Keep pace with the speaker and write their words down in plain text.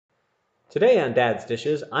Today on Dad's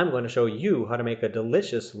Dishes, I'm going to show you how to make a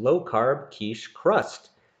delicious low-carb quiche crust.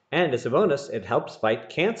 And as a bonus, it helps fight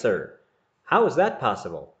cancer. How is that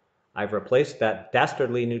possible? I've replaced that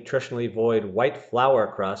dastardly nutritionally void white flour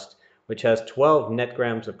crust, which has 12 net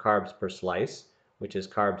grams of carbs per slice, which is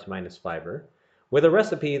carbs minus fiber, with a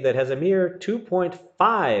recipe that has a mere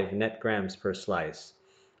 2.5 net grams per slice.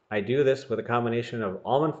 I do this with a combination of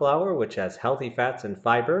almond flour, which has healthy fats and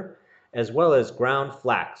fiber, as well as ground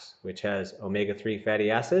flax, which has omega-3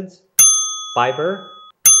 fatty acids, fiber,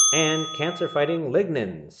 and cancer-fighting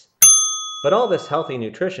lignans. But all this healthy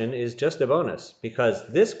nutrition is just a bonus, because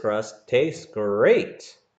this crust tastes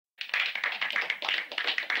great!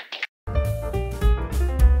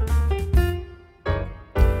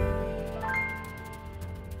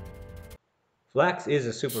 Flax is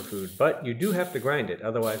a superfood, but you do have to grind it,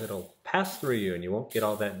 otherwise it'll pass through you and you won't get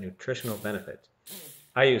all that nutritional benefit.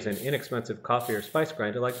 I use an inexpensive coffee or spice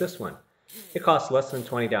grinder like this one. It costs less than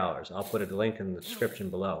 $20. I'll put a link in the description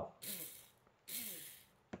below.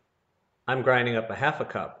 I'm grinding up a half a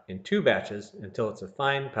cup in 2 batches until it's a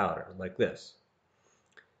fine powder, like this.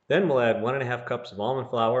 Then we'll add 1.5 cups of almond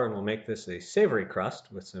flour and we'll make this a savory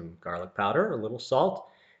crust with some garlic powder, a little salt,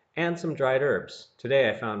 and some dried herbs. Today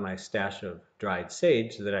I found my stash of dried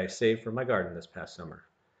sage that I saved for my garden this past summer.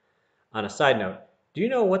 On a side note, do you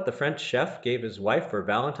know what the French chef gave his wife for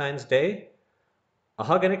Valentine's Day? A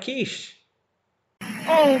hug and a quiche.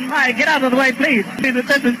 Oh my, get out of the way, please.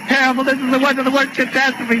 This is terrible. This is one of the worst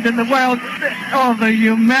catastrophes in the world. Oh, the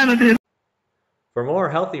humanity. For more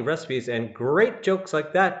healthy recipes and great jokes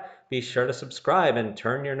like that, be sure to subscribe and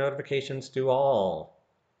turn your notifications to all.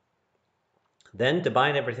 Then to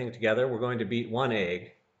bind everything together, we're going to beat 1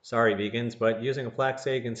 egg. Sorry vegans, but using a flax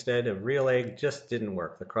egg instead of real egg just didn't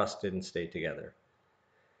work. The crust didn't stay together.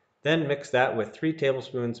 Then mix that with 3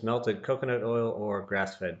 tablespoons melted coconut oil or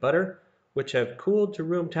grass-fed butter, which have cooled to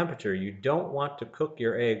room temperature. You don't want to cook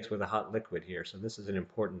your eggs with a hot liquid here, so this is an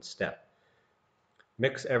important step.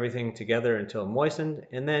 Mix everything together until moistened,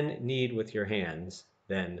 and then knead with your hands,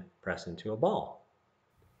 then press into a ball.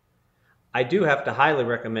 I do have to highly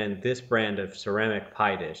recommend this brand of ceramic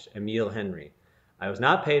pie dish, Emile Henry. I was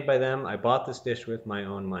not paid by them. I bought this dish with my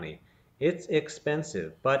own money. It's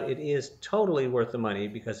expensive, but it is totally worth the money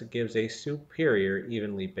because it gives a superior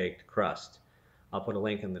evenly baked crust. I'll put a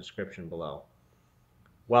link in the description below.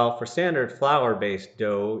 While for standard flour-based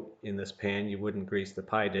dough in this pan you wouldn't grease the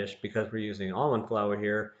pie dish, because we're using almond flour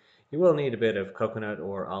here, you will need a bit of coconut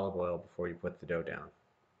or olive oil before you put the dough down.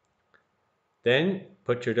 Then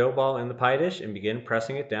put your dough ball in the pie dish and begin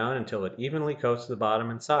pressing it down until it evenly coats the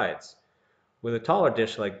bottom and sides. With a taller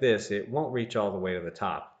dish like this, it won't reach all the way to the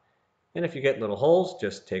top. And if you get little holes,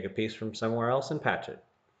 just take a piece from somewhere else and patch it.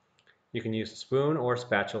 You can use a spoon or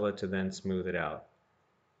spatula to then smooth it out.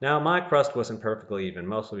 Now my crust wasn't perfectly even,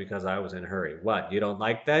 mostly because I was in a hurry. What, you don't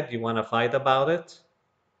like that? You want to fight about it?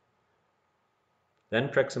 Then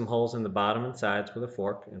prick some holes in the bottom and sides with a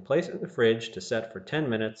fork and place it in the fridge to set for 10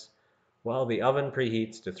 minutes while the oven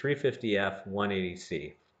preheats to 350 F 180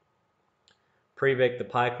 C. Pre-bake the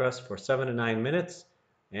pie crust for 7 to 9 minutes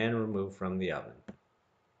and remove from the oven.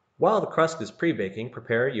 While the crust is pre-baking,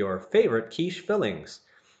 prepare your favorite quiche fillings.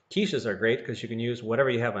 Quiches are great because you can use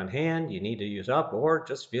whatever you have on hand, you need to use up, or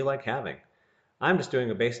just feel like having. I'm just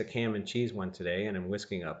doing a basic ham and cheese one today, and I'm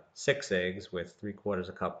whisking up 6 eggs with 3/4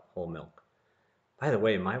 a cup whole milk. By the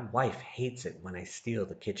way, my wife hates it when I steal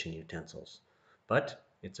the kitchen utensils, but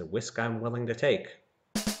it's a whisk I'm willing to take.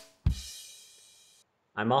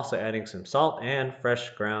 I'm also adding some salt and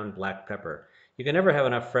fresh ground black pepper. You can never have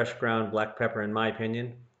enough fresh ground black pepper in my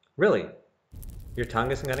opinion. Really, your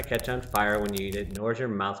tongue isn't going to catch on fire when you eat it, nor is your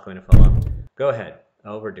mouth going to fill up. Go ahead,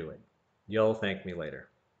 overdo it. You'll thank me later.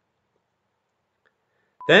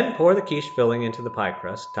 Then pour the quiche filling into the pie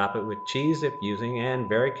crust, top it with cheese if using, and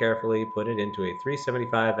very carefully put it into a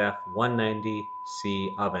 375 F 190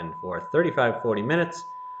 C oven for 35-40 minutes,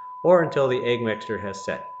 or until the egg mixture has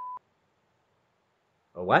set.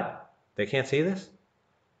 Oh, what? They can't see this?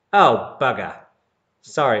 Oh, bugger.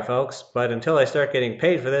 Sorry folks, but until I start getting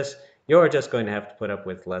paid for this, you're just going to have to put up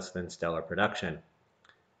with less than stellar production.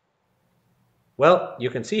 Well, you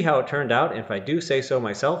can see how it turned out, and if I do say so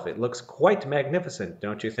myself, it looks quite magnificent,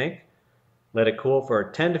 don't you think? Let it cool for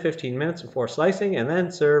 10 to 15 minutes before slicing, and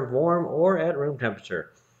then serve warm or at room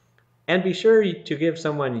temperature. And be sure to give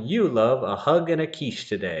someone you love a hug and a quiche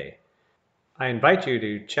today. I invite you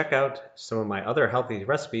to check out some of my other healthy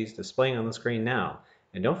recipes displaying on the screen now.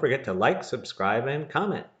 And don't forget to like, subscribe, and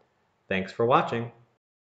comment. Thanks for watching.